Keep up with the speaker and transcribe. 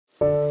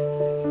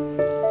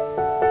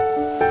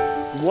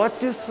What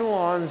do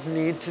salons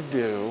need to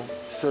do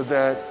so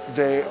that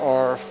they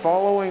are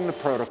following the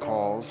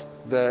protocols,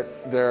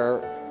 that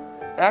they're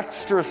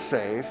extra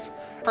safe?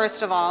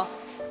 First of all,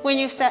 when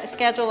you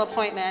schedule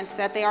appointments,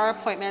 that they are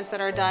appointments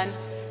that are done,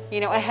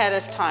 ahead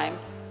of time.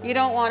 You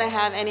don't want to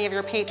have any of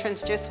your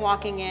patrons just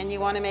walking in. You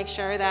want to make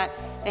sure that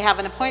they have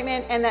an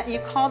appointment and that you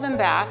call them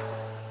back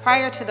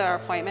prior to their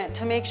appointment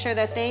to make sure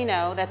that they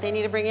know that they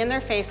need to bring in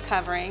their face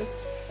covering,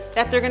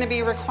 that they're going to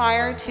be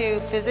required to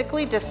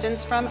physically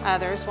distance from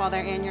others while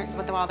they're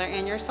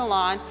in your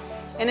salon.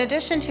 In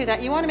addition to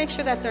that, you want to make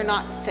sure that they're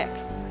not sick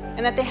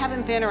and that they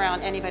haven't been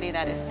around anybody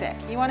that is sick.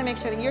 You want to make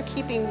sure that you're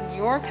keeping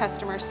your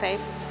customers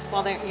safe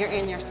while you're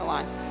in your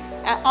salon.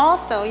 And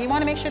also, you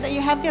want to make sure that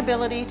you have the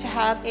ability to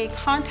have a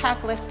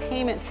contactless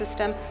payment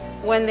system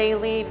when they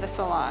leave the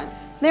salon.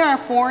 There are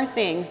 4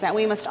 things that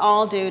we must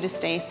all do to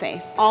stay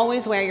safe.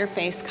 Always wear your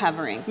face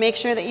covering. Make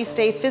sure that you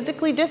stay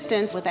physically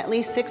distanced with at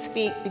least 6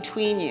 feet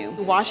between you.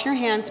 Wash your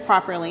hands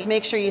properly.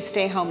 Make sure you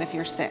stay home if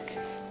you're sick.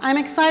 I'm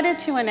excited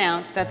to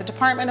announce that the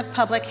Department of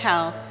Public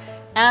Health,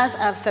 as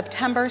of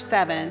September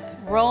 7th,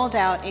 rolled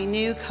out a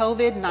new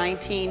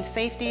COVID-19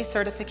 safety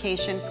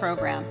certification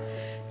program.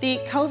 The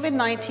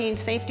COVID-19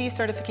 Safety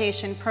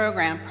Certification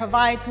Program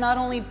provides not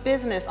only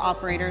business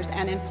operators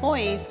and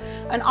employees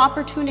an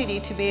opportunity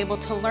to be able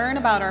to learn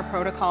about our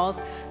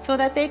protocols so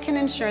that they can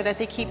ensure that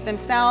they keep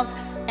themselves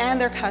and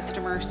their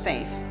customers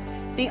safe.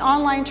 The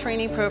online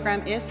training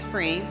program is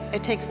free.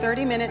 It takes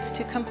 30 minutes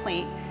to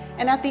complete.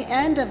 And at the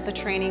end of the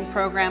training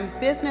program,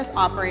 business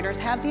operators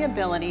have the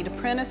ability to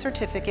print a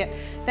certificate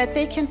that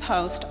they can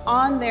post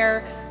on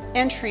their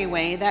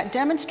entryway that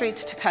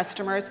demonstrates to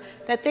customers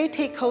that they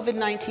take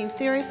COVID-19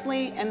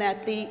 seriously and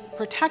that the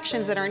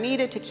protections that are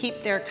needed to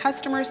keep their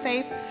customers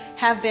safe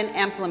have been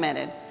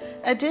implemented.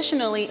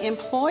 Additionally,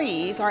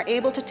 employees are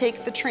able to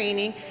take the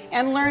training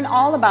and learn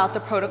all about the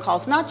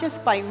protocols, not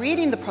just by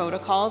reading the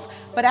protocols,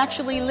 but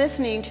actually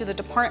listening to the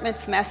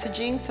department's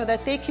messaging so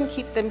that they can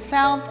keep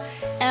themselves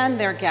and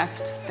their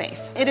guests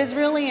safe. It is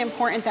really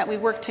important that we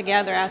work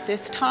together at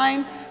this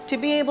time to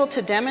be able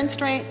to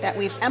demonstrate that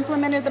we've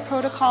implemented the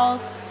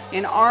protocols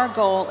in our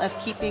goal of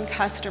keeping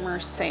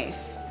customers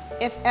safe.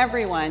 If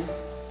everyone,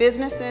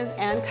 businesses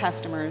and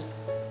customers,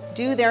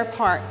 do their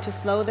part to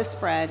slow the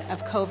spread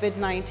of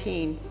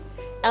COVID-19,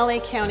 LA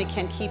County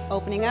can keep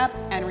opening up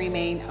and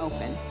remain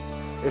open.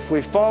 If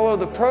we follow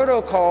the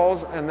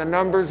protocols and the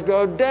numbers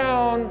go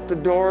down, the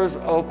doors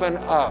open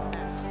up.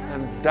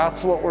 And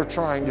that's what we're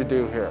trying to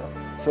do here.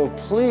 So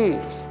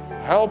please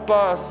help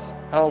us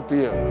help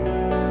you.